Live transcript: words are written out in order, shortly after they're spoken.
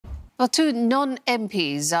Well, two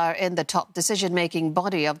non-MPs are in the top decision-making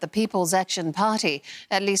body of the People's Action Party.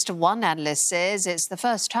 At least one analyst says it's the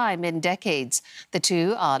first time in decades. The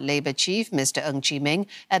two are Labour Chief Mr. Meng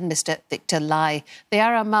and Mr. Victor Lai. They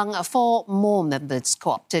are among four more members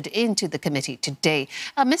co-opted into the committee today.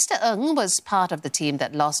 Mr. Ng was part of the team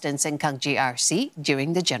that lost in Sengkang GRC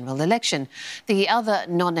during the general election. The other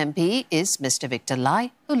non-MP is Mr. Victor Lai,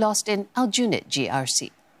 who lost in Aljunied GRC.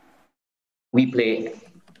 We play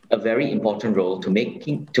a very important role to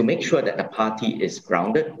make sure that the party is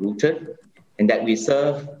grounded, rooted, and that we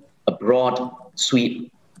serve a broad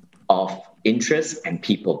sweep of interests and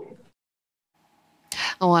people.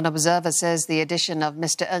 One observer says the addition of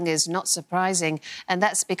Mr. Ng is not surprising, and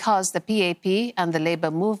that's because the PAP and the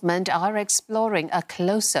Labour movement are exploring a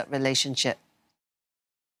closer relationship.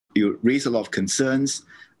 You raise a lot of concerns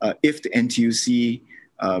if the NTUC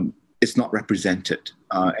is not represented.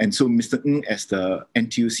 And so Mr. Ng, as the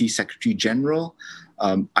NTUC Secretary General,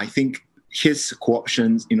 I think his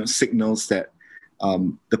co-option signals that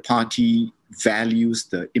the party values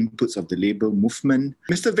the inputs of the Labour movement.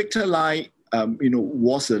 Mr. Victor Lai,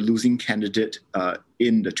 was a losing candidate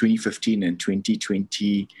in the 2015 and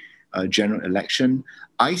 2020 general election.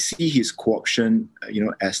 I see his co-option,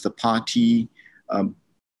 as the party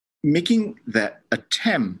making that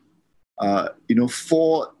attempt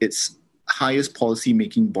for its highest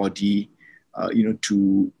policy-making body,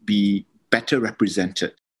 to be better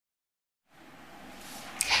represented.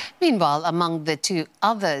 Meanwhile, among the two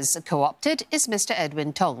others co-opted is Mr.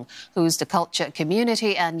 Edwin Tong, who's the Culture,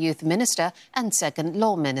 Community and Youth Minister and Second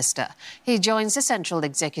Law Minister. He joins the Central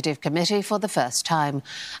Executive Committee for the first time.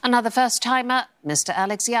 Another first-timer, Mr.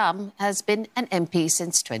 Alex Yam, has been an MP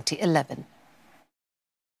since 2011.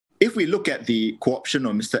 If we look at the co-option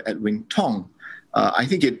of Mr. Edwin Tong, I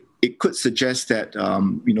think it could suggest that,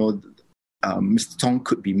 Mr. Tong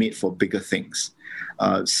could be made for bigger things.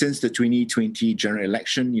 Since the 2020 general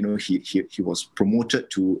election, he was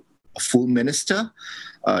promoted to a full minister.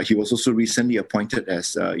 He was also recently appointed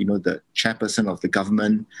as, the chairperson of the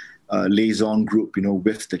government liaison group,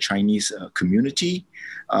 with the Chinese community.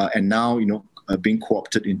 And now, being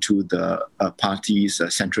co-opted into the party's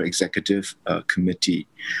Central Executive Committee.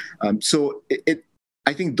 So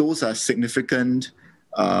I think those are significant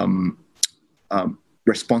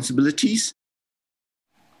responsibilities.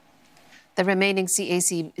 The remaining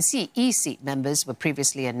CEC members were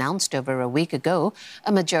previously announced over a week ago.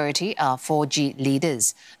 A majority are 4G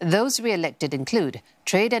leaders. Those re-elected include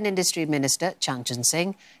Trade and Industry Minister Chang Chun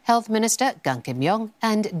Sing, Health Minister Gan Kim Yong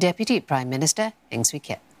and Deputy Prime Minister Heng Swee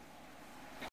Keat.